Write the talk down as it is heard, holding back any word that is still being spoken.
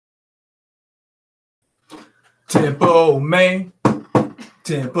Templeman,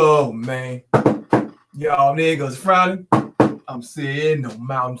 Templeman. Y'all niggas frowning. I'm sitting on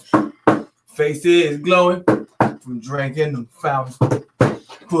mountains. Faces glowing from drinking them fountains.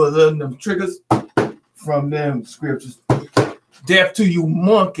 Pulling them triggers from them scriptures. Death to you,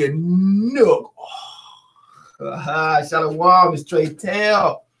 monkey nook. Shalom, Miss Trey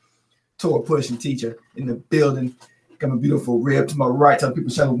Tell. Torah pushing teacher in the building. Got my beautiful rib to my right. Tell people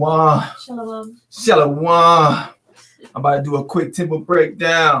shalom. Shalom. Shalom. I'm about to do a quick temple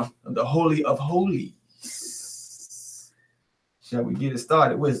breakdown of the Holy of Holies. Shall we get it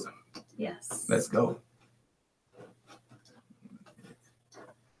started, Wisdom? Yes. Let's go.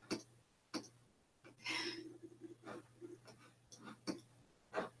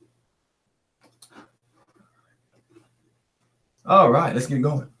 All right, let's get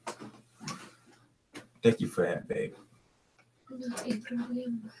going. Thank you for that, babe.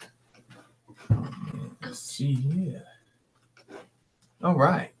 Let's see here. All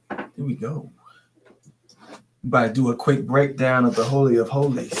right, here we go. About to do a quick breakdown of the Holy of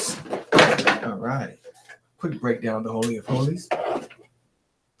Holies. All right, quick breakdown of the Holy of Holies.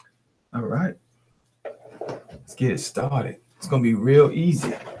 All right, let's get it started. It's gonna be real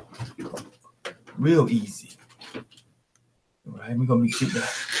easy. Real easy. All right, we're gonna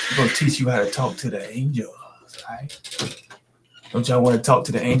teach you how to talk to the angels. All right. Don't y'all want to talk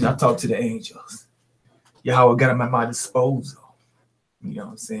to the angels? I talk to the angels. Yahweh got them at my disposal. You know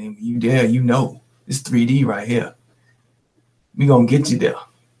what I'm saying? You there, you know. It's 3D right here. We gonna get you there.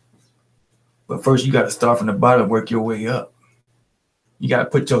 But first you gotta start from the bottom and work your way up. You gotta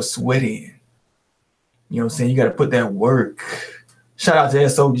put your sweat in. You know what I'm saying? You gotta put that work. Shout out to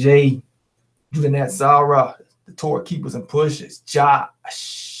SOJ, Julian Sarah, the Torah keepers and pushers.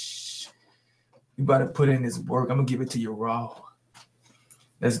 Josh. You better put in this work. I'm gonna give it to you raw.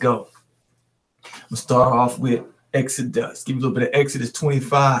 Let's go. I'm gonna start off with Exodus. Give you a little bit of Exodus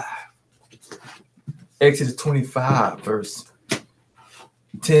 25. Exodus 25, verse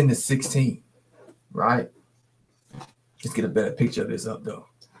 10 to 16. Right? Let's get a better picture of this up, though.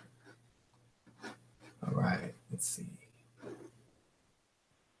 All right, let's see.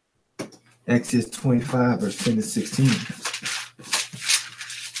 Exodus 25, verse 10 to 16.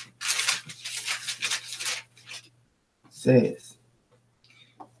 Says,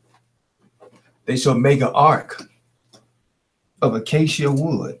 they shall make an ark of acacia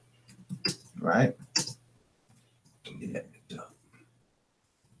wood, right?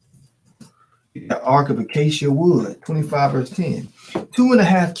 The ark of acacia wood, 25 verse 10.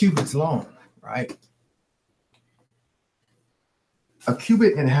 2.5 cubits long, right? A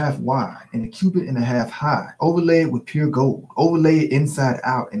cubit and a half wide and a cubit and a half high, overlay it with pure gold, overlay it inside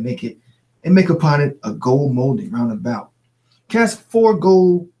out and make upon it a gold molding round about. Cast 4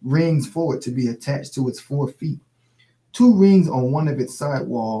 gold rings forward to be attached to its 4 feet, 2 rings on one of its side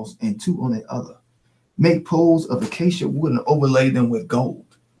walls and 2 on the other. Make poles of acacia wood and overlay them with gold.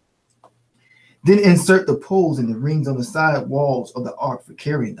 Then insert the poles in the rings on the side walls of the ark for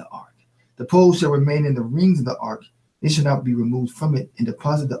carrying the ark. The poles shall remain in the rings of the ark. It shall not be removed from it, and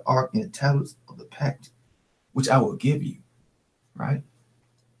deposit the ark in the tablets of the pact, which I will give you. Right?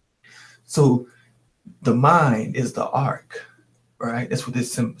 So the mind is the ark. Right? That's what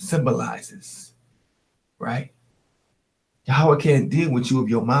this symbolizes. Right? Yahweh can't deal with you if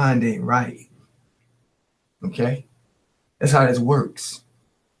your mind ain't right. Okay? That's how this works.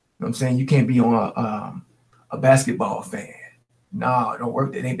 You know what I'm saying? You can't be on a basketball fan. No, it don't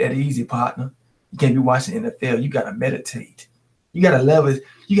work. That ain't that easy, partner. You can't be watching NFL. You gotta meditate. You gotta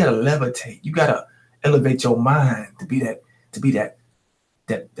levitate. You gotta elevate your mind to be that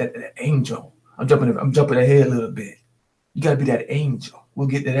angel. I'm jumping ahead a little bit. You gotta be that angel. We'll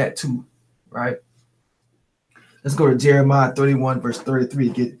get to that too, right? Let's go to Jeremiah 31, verse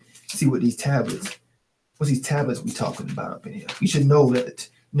 33. See what these tablets. What's these tablets we talking about up in here? You should know that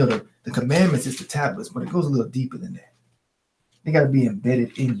the commandments is the tablets, but it goes a little deeper than that. They gotta be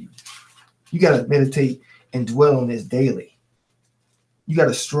embedded in you. You gotta meditate and dwell on this daily. You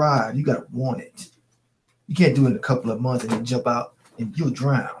gotta strive. You gotta want it. You can't do it in a couple of months and then jump out and you'll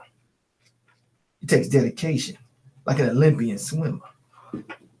drown. It takes dedication, like an Olympian swimmer.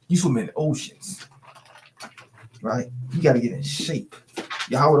 You swim in oceans, right? You gotta get in shape.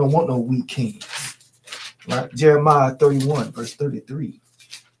 Yahweh don't want no weak kings, right? Jeremiah 31, verse 33.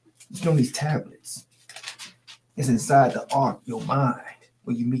 You know these tablets. It's inside the ark, your mind,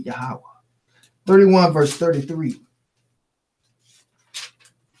 where you meet Yahweh. 31 verse 33.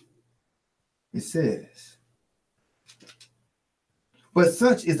 It says, but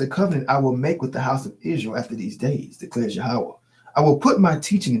such is the covenant I will make with the house of Israel after these days, declares Yahweh. I will put my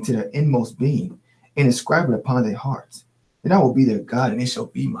teaching into their inmost being and inscribe it upon their hearts. And I will be their God, and they shall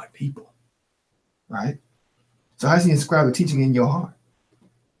be my people. Right? So how does he inscribe the teaching in your heart?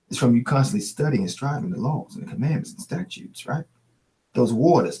 It's from you constantly studying and striving the laws and the commandments and statutes, right? Those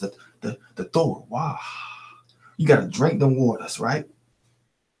waters, the Torah. Wow. You gotta drink them waters, right?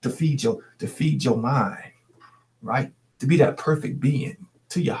 To feed your mind, right? To be that perfect being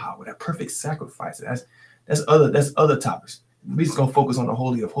to Yahweh, that perfect sacrifice. That's other topics. We're just gonna focus on the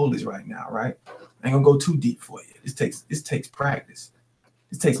Holy of Holies right now, right? I ain't gonna go too deep for you. This takes practice.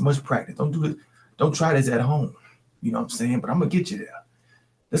 It takes much practice. Don't do it. Don't try this at home. You know what I'm saying? But I'm gonna get you there.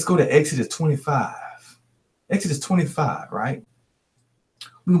 Let's go to Exodus 25. Exodus 25, right?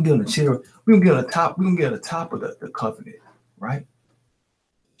 We're gonna get on the chair. We're gonna get on the top. We're gonna get on the top of the covenant, right?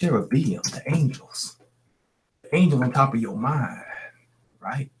 Cherubim, the angels. The angels on top of your mind,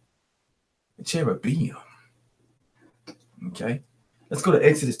 right? The cherubim. Okay. Let's go to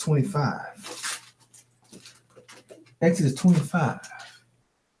Exodus 25. Exodus 25,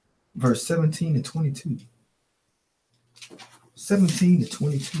 verse 17 to 22. 17 to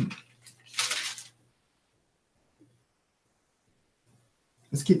 22.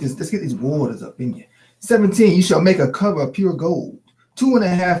 Let's get these waters up in you. 17, you shall make a cover of pure gold,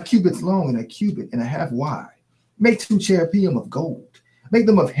 2.5 cubits long and 1.5 cubits wide. Make 2 cherubim of gold. Make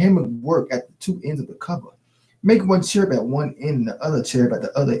them of hammered work at the 2 ends of the cover. Make 1 cherub at one end and the other cherub at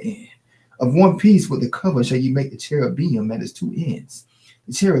the other end. Of one piece with the cover shall you make the cherubim at its 2 ends.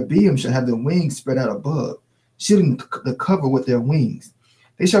 The cherubim shall have their wings spread out above, shielding the cover with their wings.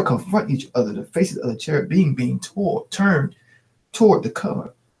 They shall confront each other, the faces of the cherubim being turned toward the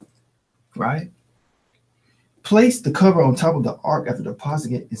cover, right? Place the cover on top of the ark after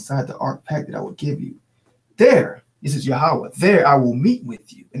depositing it inside the ark pack that I will give you. There, this is Yahweh, there I will meet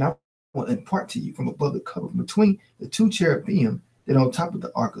with you, and I will impart to you from above the cover, from between the 2 cherubim that are on top of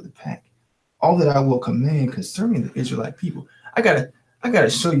the ark of the pack, all that I will command concerning the Israelite people. I gotta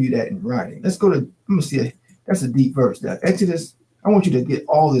show you that in writing. Let's go to, let me see, that's a deep verse there. Exodus, I want you to get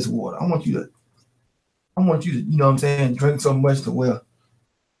all this water. I want you to, you know what I'm saying, drink so much to where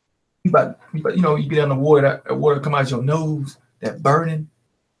you get on the water, that water come out your nose, that burning.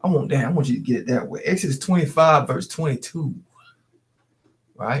 I want that. I want you to get it that way. Exodus 25, verse 22.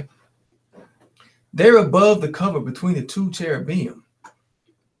 Right? There above the cover between the 2 cherubim,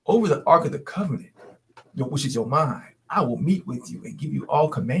 over the ark of the covenant, which is your mind, I will meet with you and give you all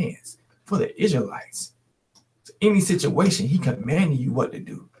commands for the Israelites. So any situation, he commanded you what to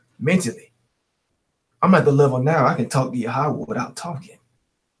do mentally. I'm at the level now, I can talk to Yahweh without talking.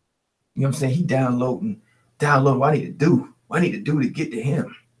 You know what I'm saying? He downloading what I need to do. What I need to do to get to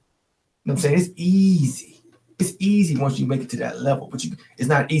him. You know what I'm saying? It's easy. It's easy once you make it to that level, but it's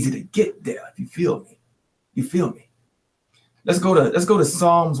not easy to get there, if you feel me. You feel me? Let's go to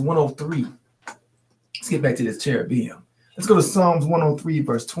Psalms 103. Let's get back to this cherubim. Let's go to Psalms 103,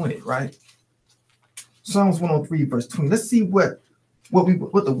 verse 20, right? Psalms 103, verse 20. Let's see what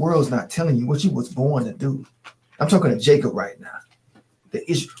the world's not telling you, what you was born to do. I'm talking to Jacob right now. The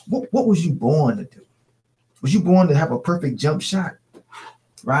issue, what was you born to do? Was you born to have a perfect jump shot?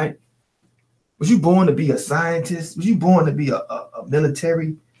 Right? Was you born to be a scientist? Was you born to be a military,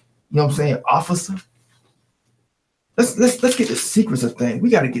 you know what I'm saying, officer? Let's get the secrets of things. We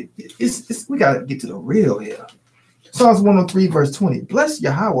gotta get to the real here. Psalms 103, verse 20. Bless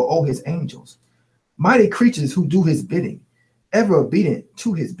Yahweh, O his angels, mighty creatures who do his bidding, ever obedient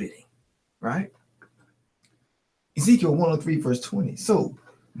to his bidding. Right? Ezekiel 103, verse 20. So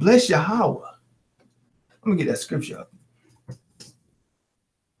bless Yahweh. Let me get that scripture up.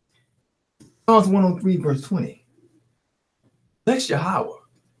 Psalms 103, verse 20. Bless Yahweh,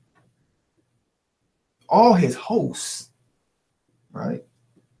 all his hosts, right?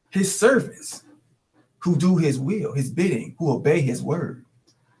 His servants who do his will, his bidding, who obey his word.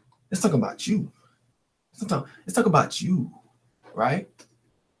 Let's talk about you. Let's talk about you, right?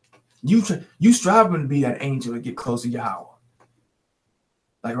 You striving to be that angel to get close to Yahweh.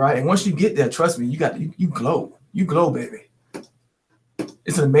 Like, right? And once you get there, trust me, you glow. You glow, baby.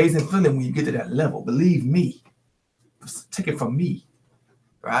 It's an amazing feeling when you get to that level. Believe me. Take it from me,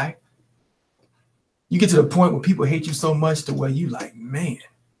 right? You get to the point where people hate you so much to where you like, man,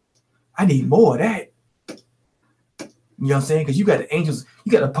 I need more of that. You know what I'm saying? Because you got the angels,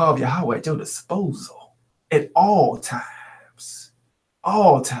 you got the power of Yahweh at your disposal at all times.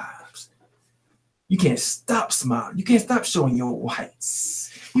 All times. You can't stop smiling. You can't stop showing your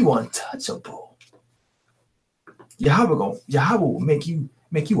whites. You untouchable. Yahweh will make you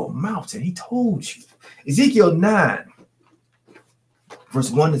a mountain. He told you. Ezekiel 9, verse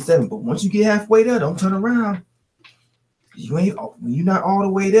 1 to 7. But once you get halfway there, don't turn around. When you're not all the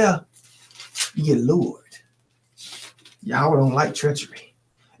way there, You get lured. Yahweh don't like treachery.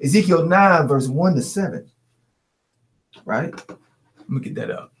 Ezekiel 9, verse 1 to 7. Right? Let me get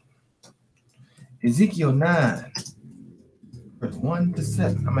that up. Ezekiel 9, verse 1 to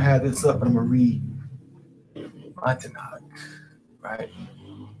 7. I'm going to have this up and I'm going to read my Tanakh. Right?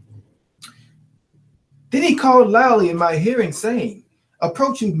 Then he called loudly in my hearing, saying,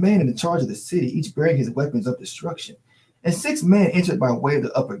 approach you men in the charge of the city, each bearing his weapons of destruction. And 6 men entered by way of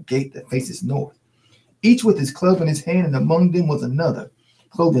the upper gate that faces north, each with his club in his hand, and among them was another,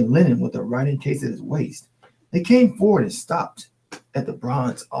 clothed in linen with a writing case at his waist. They came forward and stopped at the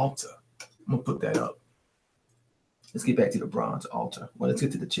bronze altar. I'm going to put that up. Let's get back to the bronze altar. Well, let's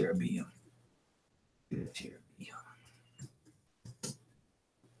get to the cherubim. The cherubim.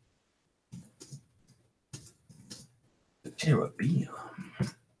 The cherubim.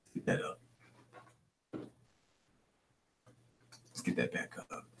 Get that up. Let's get that back up.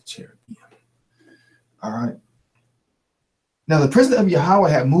 The cherubim. All right. Now the presence of Yahweh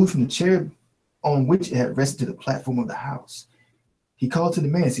had moved from the cherub on which it had rested to the platform of the house. He called to the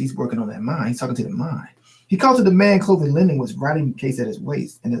man. See, he's working on that mind. He's talking to the mind. He called to the man clothed in linen, was writing case at his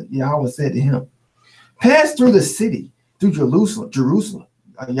waist. And Yahweh said to him, pass through the city, through Jerusalem,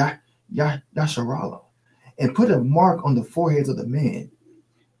 Yasharallah, and put a mark on the foreheads of the men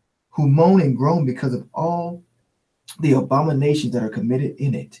who moan and groan because of all the abominations that are committed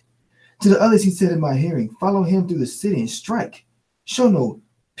in it. To the others he said in my hearing, follow him through the city and strike. Show no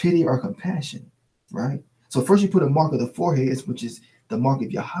pity or compassion. Right? So first you put a mark of the foreheads, which is the mark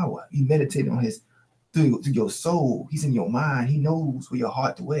of Yahweh. You meditate on his through your soul. He's in your mind. He knows where your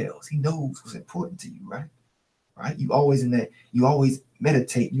heart dwells. He knows what's important to you, right? Right? You always in that, you always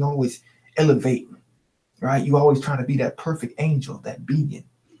meditate, you always elevate, right? You always trying to be that perfect angel, that being,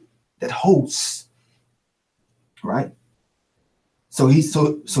 that hosts, right? So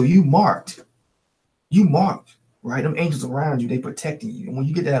you marked, right? Them angels around you, they protecting you. And when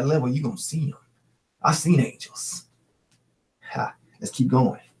you get to that level, you're gonna see them. I've seen angels. Let's keep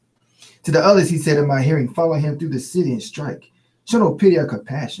going. To the others he said in my hearing, follow him through the city and strike. Show no pity or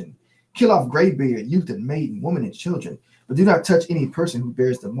compassion. Kill off graybeard, youth and maiden, woman and children, but do not touch any person who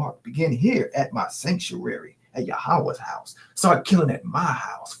bears the mark. Begin here at my sanctuary, at Yahweh's house. Start killing at my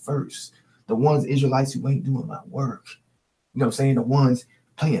house first. The ones Israelites who ain't doing my work. You know what I'm saying? The ones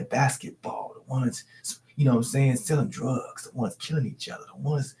playing basketball, the ones, you know what I'm saying, selling drugs, the ones killing each other, the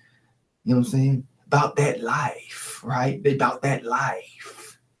ones, you know what I'm saying, about that life, right? They about that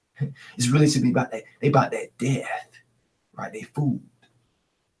life. It's really should be about that. They about that death, right? They food,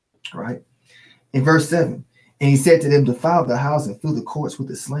 right? In verse 7, and he said to them, defile the house and fill the courts with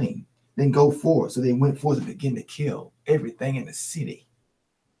the slain. Then go forth. So they went forth and began to kill everything in the city,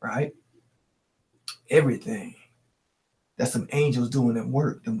 right? Everything. That's some angels doing their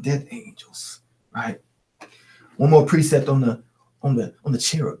work, them death angels, right? One more precept on the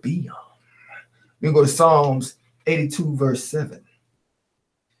cherubim. We're gonna go to Psalms 82, verse 7.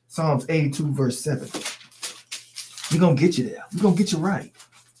 Psalms 82, verse 7. We're gonna get you there. We're gonna get you right.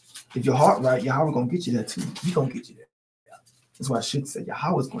 If your heart right, Yahweh gonna get you there too. We're gonna get you there. That's why I should say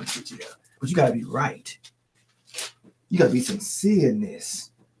Yahweh's gonna get you there. But you gotta be right. You gotta be sincere in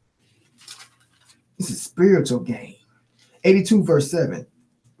this. This is spiritual game. 82, verse 7.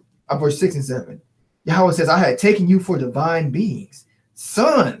 Verse 6 and 7. Yahweh says, I had taken you for divine beings,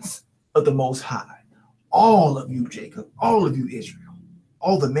 sons of the Most High. All of you, Jacob, all of you, Israel,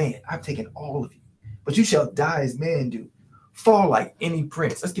 all the man, I've taken all of you. But you shall die as men do, fall like any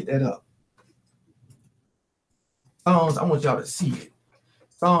prince. Let's get that up. Psalms, I want y'all to see it.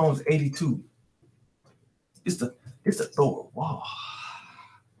 Psalms 82. It's the Torah. Wow.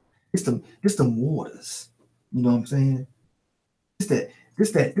 It's the waters. You know what I'm saying? It's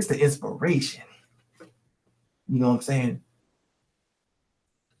the inspiration. You know what I'm saying?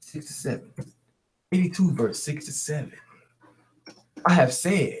 6 to 7. 82 verse 6 to 7. I have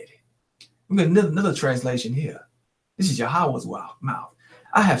said, we got another translation here. This is Yahweh's mouth.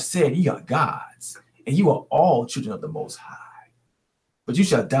 I have said, ye are gods, and you are all children of the Most High. But you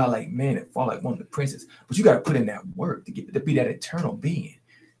shall die like men and fall like one of the princes. But you got to put in that work to be that eternal being.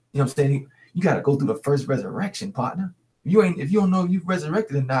 You know what I'm saying? You got to go through the first resurrection, partner. If you don't know if you've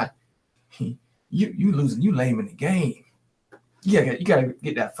resurrected or not, you losing, you lame in the game. You gotta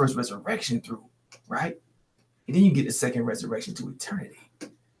get that first resurrection through, right? And then you get the second resurrection to eternity.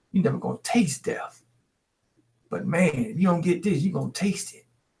 You're never gonna taste death. But man, if you don't get this, you're gonna taste it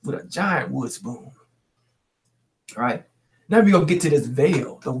with a giant wood spoon. All right. Now we're gonna get to this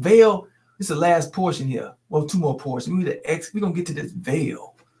veil. The veil, this is the last portion here. Well, 2 more portions. We're gonna get to this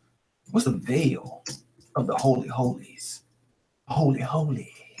veil. What's the veil of the Holy Holies? Holy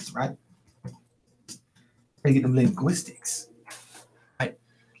Holies, right? They get them linguistics. Right?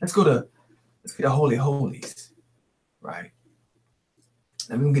 Let's get the Holy Holies. Right.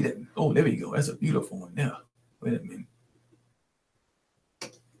 Let me get that. Oh, there we go. That's a beautiful one there. Wait a minute.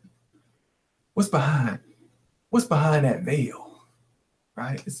 What's behind that veil?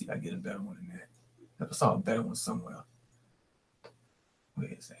 Right? Let's see if I get a better one than that. I saw a better one somewhere. Where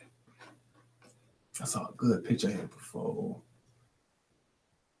is that? I saw a good picture here before.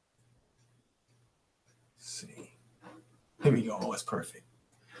 Let's see. Here we go. Oh, it's perfect.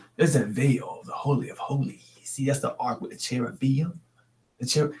 There's that veil, the Holy of Holies. See, that's the ark with the cherubim.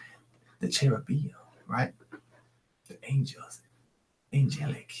 The cherubim, right? The angels.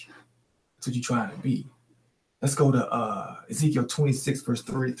 Angelic. That's what you're trying to be. Let's go to Ezekiel 26, verse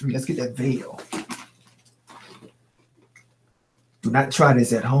 33. Let's get that veil. Do not try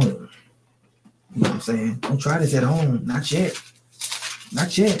this at home. You know what I'm saying? Don't try this at home. Not yet.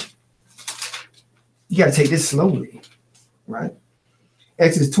 Not yet. You got to take this slowly, right?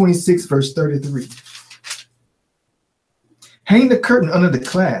 Exodus 26, verse 33. Hang the curtain under the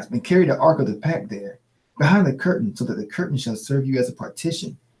clasp and carry the ark of the pact there behind the curtain, so that the curtain shall serve you as a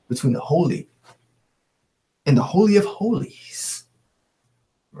partition between the holy and the Holy of Holies.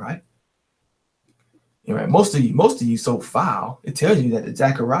 Right? You know, most of you so foul, it tells you that in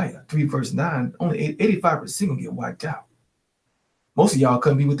Zechariah 3 verse 9, only 85% will get wiped out. Most of y'all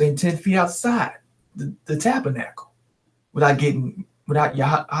couldn't be within 10 feet outside the tabernacle without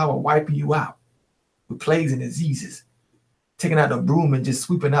Yahweh wiping you out with plagues and diseases, taking out the broom and just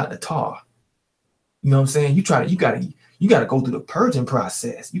sweeping out the tar. You know what I'm saying? You gotta go through the purging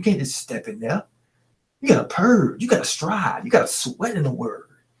process. You can't just step in there. You gotta purge, you gotta strive, you gotta sweat in the word.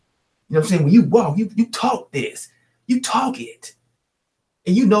 You know what I'm saying? When you walk, you talk this, you talk it.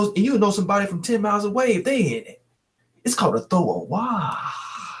 And you know somebody from 10 miles away if they in it. It's called a throw-a-wah.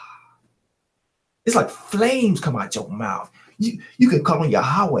 It's like flames come out your mouth. You can call on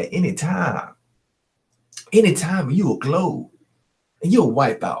Yahweh anytime. Anytime you will glow and you'll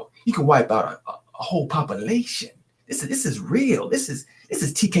wipe out. You can wipe out a whole population. This is real. This is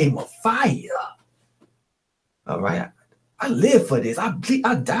TK Mafia. All right. I live for this. I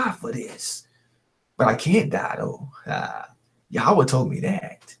die for this. But I can't die though. Yahweh told me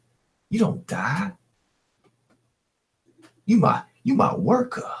that. You don't die. You my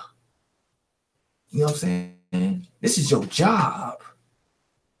worker. You know what I'm saying? This is your job.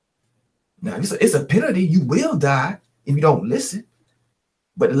 Now, it's a penalty. You will die if you don't listen.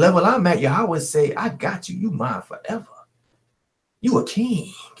 But the level I'm at, Yahweh say, I got you. You mine forever. You a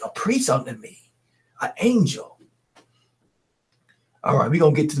king, a priest unto me, an angel. All right, we're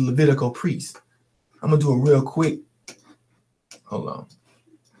going to get to the Levitical priest. I'm going to do it real quick. Hold on.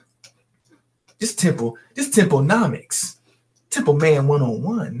 This temple Nomics. Templeman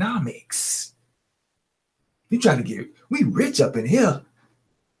 101, Nomics. We trying to we rich up in here.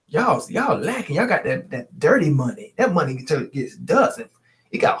 Y'all lacking. Y'all got that dirty money. That money gets dust. And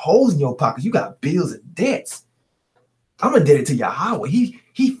it got holes in your pockets. You got bills and debts. I'm indebted to Yahweh. He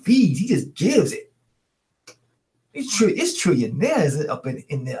feeds. He just gives it. It's trillionaires up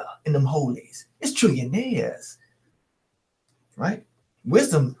in there, in them holies. It's trillionaires. Right?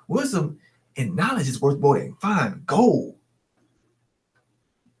 Wisdom and knowledge is worth more than fine gold.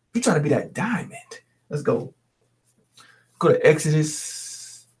 You're trying to be that diamond. Let's go. Go to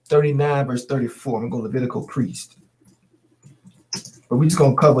Exodus 39, verse 34. I'm gonna go Levitical priest. But we're just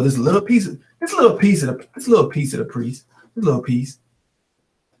gonna cover this little piece of the priest. This little piece.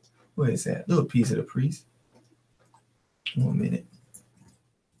 What is that? Little piece of the priest. 1 minute.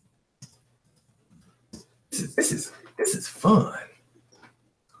 This is fun.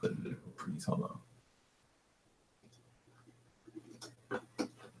 Levitical priest. Hold on.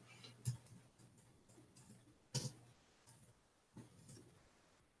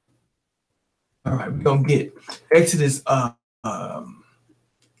 All right, we're gonna get Exodus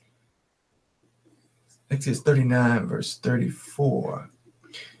 39, verse 34.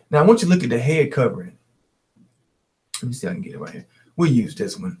 Now I want you to look at the head covering. Let me see if I can get it right here. We'll use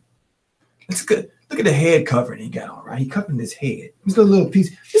this one. Let's look at the head covering he got on, right? He covering his head. Just a little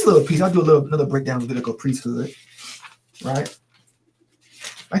piece. I'll do another breakdown of Levitical priesthood, right?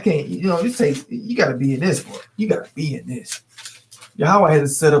 I can't, this takes, you got to be in this for it. You got to be in this. Yahweh has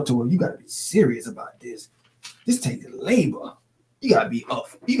it set up to where you got to be serious about this. This takes labor. You got to be up.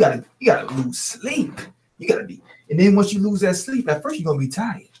 You got to lose sleep. You got to be. And then once you lose that sleep, at first you're going to be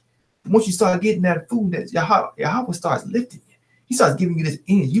tired. Once you start getting that food, that Yahweh starts lifting you. He starts giving you this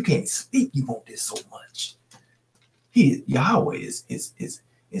energy. You can't sleep. You want this so much. Yahweh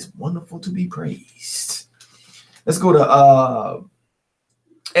is wonderful to be praised. Let's go to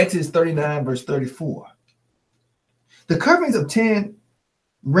Exodus 39, verse 34. The coverings of 10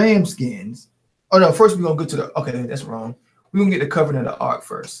 ram skins. Oh no, first we're gonna go to the, okay, that's wrong. We're gonna get the covering of the ark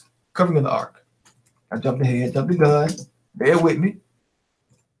first. Covering of the ark. I jumped ahead, jumped the gun. Bear with me.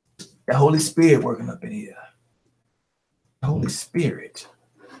 The Holy Spirit working up in here. The Holy Spirit.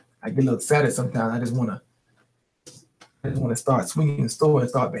 I get a little excited sometimes. I just wanna start swinging the sword and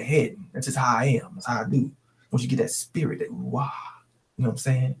start beheading. That's just how I am. That's how I do. Once you get that spirit, that wow, you know what I'm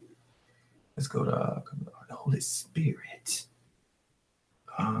saying? Let's go to the Holy Spirit.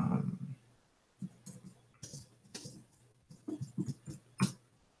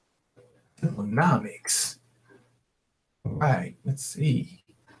 Nomics. All right, let's see.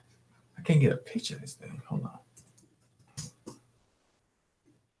 I can't get a picture of this thing. Hold on.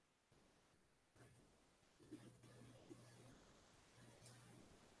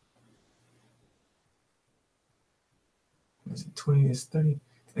 Is it 20? It's 30.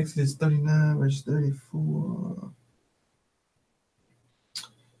 Exodus 39, verse 34.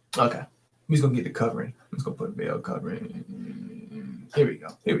 Okay. I'm just gonna get the covering. I'm just gonna put veil covering. Here we go.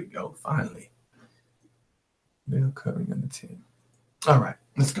 Here we go. Finally. Veil covering number 10. All right,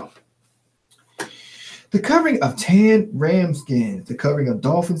 let's go. The covering of 10 ram skins, the covering of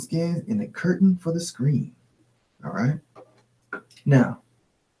dolphin skins, and the curtain for the screen. All right. Now,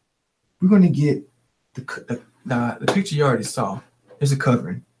 we're going to get the picture you already saw. There's a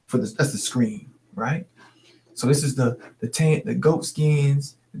covering for this. That's the screen, right? So this is the goat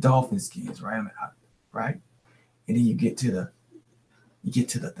skins, the dolphin skins, right? Right. And then you get to the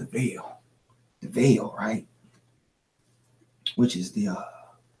veil, right? Which is the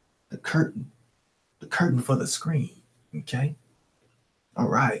curtain for the screen. Okay. All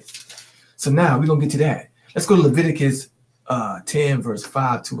right. So now we're gonna get to that. Let's go to Leviticus 10, verse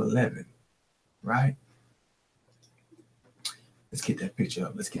 5 to 11. Right. Let's get that picture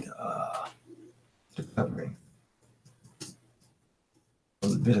up. Let's get the covering.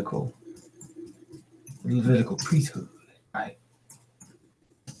 Levitical priesthood. Right.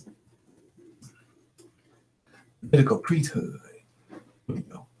 Levitical priesthood. Here we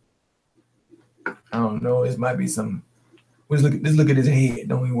go. I don't know. This might be some. Let's look at his head.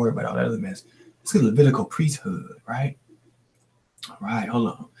 Don't even worry about all that other mess. Let's get Levitical priesthood, right? All right, hold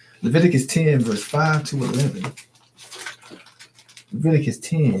on. Leviticus 10, verse 5 to 11. Leviticus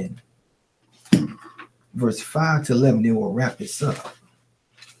 10, verse 5 to 11. Then we'll wrap this up,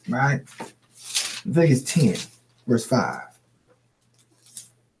 right? Leviticus 10, verse 5.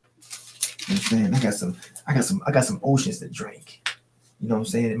 You know what I'm saying? I got some oceans to drink. You know what I'm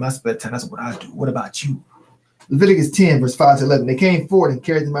saying? In my spare time, that's what I do. What about you? Leviticus 10, verse 5 to 11. They came forward and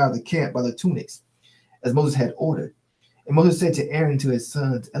carried them out of the camp by their tunics, as Moses had ordered. And Moses said to Aaron and to his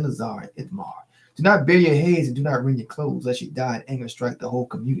sons, Eleazar and Ithamar, do not bare your heads and do not rend your clothes, lest you die in anger and strike the whole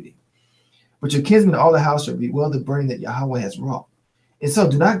community. But your kinsmen and all the house shall be well the burden that Yahweh has wrought. And so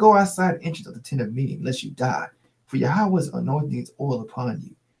do not go outside the entrance of the tent of meeting, lest you die. For Yahweh's anointing is oil upon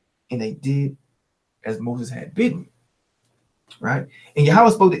you. And they did as Moses had bidden. Right? And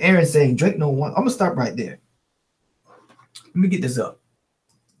Yahweh spoke to Aaron, saying, drink no wine. I'm going to stop right there. Let me get this up.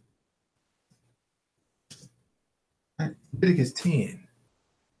 Right? Leviticus 10,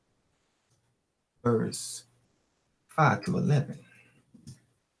 verse 5 to 11.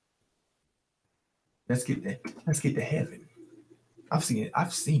 Let's get to heaven. I've seen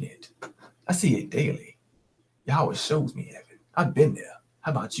it. I see it daily. Yahweh shows me heaven. I've been there.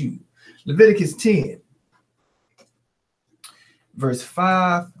 How about you? Leviticus 10, verse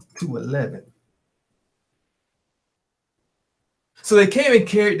 5 to 11. So they came and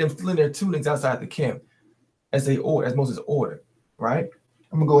carried them still in their tunics outside the camp, as Moses ordered. Right?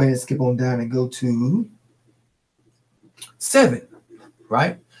 I'm gonna go ahead and skip on down and go to 7.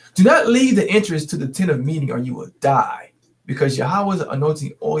 Right? Do not leave the entrance to the tent of meeting, or you will die, because Yahweh's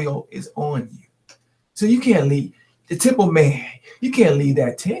anointing oil is on you. So you can't leave the Templeman. You can't leave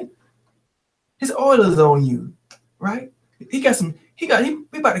that tent. His oil is on you, right? We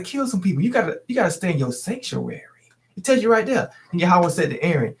about to kill some people. You gotta stay in your sanctuary. It tells you right there. And Yahweh said to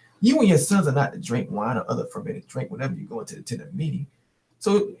Aaron, you and your sons are not to drink wine or other fermented drink whenever you go into the tent of meeting.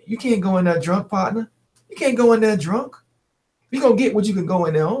 So you can't go in there drunk, partner. You can't go in there drunk. You're gonna get what you can go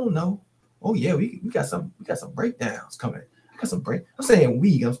in there on, no. Oh yeah, we got some breakdowns coming. I got some break. I'm saying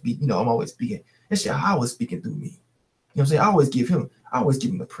I'm speaking, I'm always speaking. It's Yahweh speaking through me. You know what I'm saying? I always give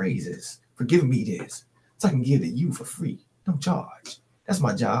him the praises for giving me this. So I can give to you for free. No charge. That's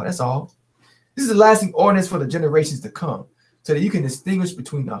my job. That's all. This is the lasting ordinance for the generations to come, so that you can distinguish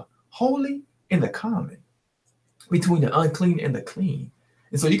between the holy and the common, between the unclean and the clean.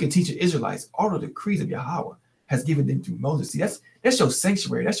 And so you can teach the Israelites all the decrees of Yahweh has given them through Moses. See, that's your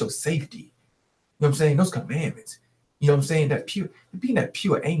sanctuary. That's your safety. You know what I'm saying? Those commandments. You know what I'm saying? That pure, being that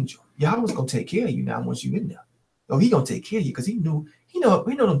pure angel. Yahweh's gonna take care of you now once you in there. Oh, he gonna take care of you because he know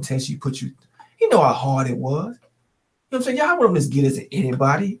them tests you put you. He know how hard it was. You know what I'm saying? Yahweh don't just get us to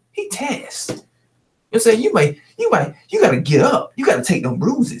anybody. He tests. You know what I'm saying? You gotta get up. You gotta take them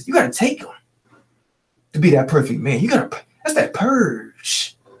bruises. You gotta take them to be that perfect man. That's that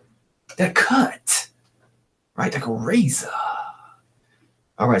purge, that cut, right? Like a razor.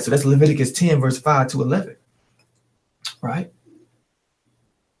 All right, so that's Leviticus 10, verse 5 to 11. Right?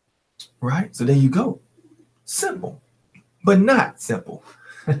 Right? So there you go. Simple, but not simple.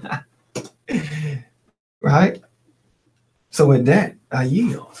 Right? So with that, I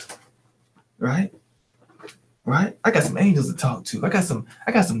yield. Right? Right? I got some angels to talk to. I got some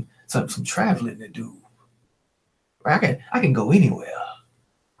traveling to do. Right? I can go anywhere.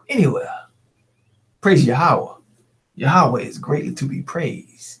 Anywhere. Praise Yahweh. Yahweh is greatly to be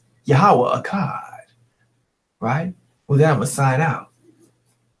praised. Yahweh Akkad. Right? Well, then I'm going to sign out.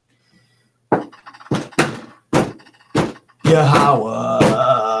 Yahweh,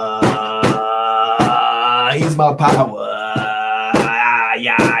 he's my power.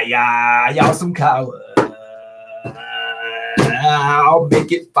 Yeah, y'all some coward. I'll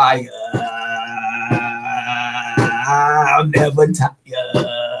make it fire. I'll never tire.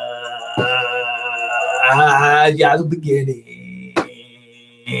 Yeah, the beginning.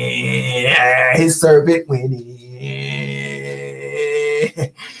 His servant winning.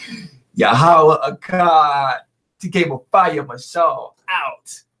 Yahweh Akkad. He gave a fire mashal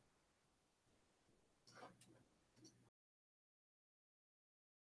out.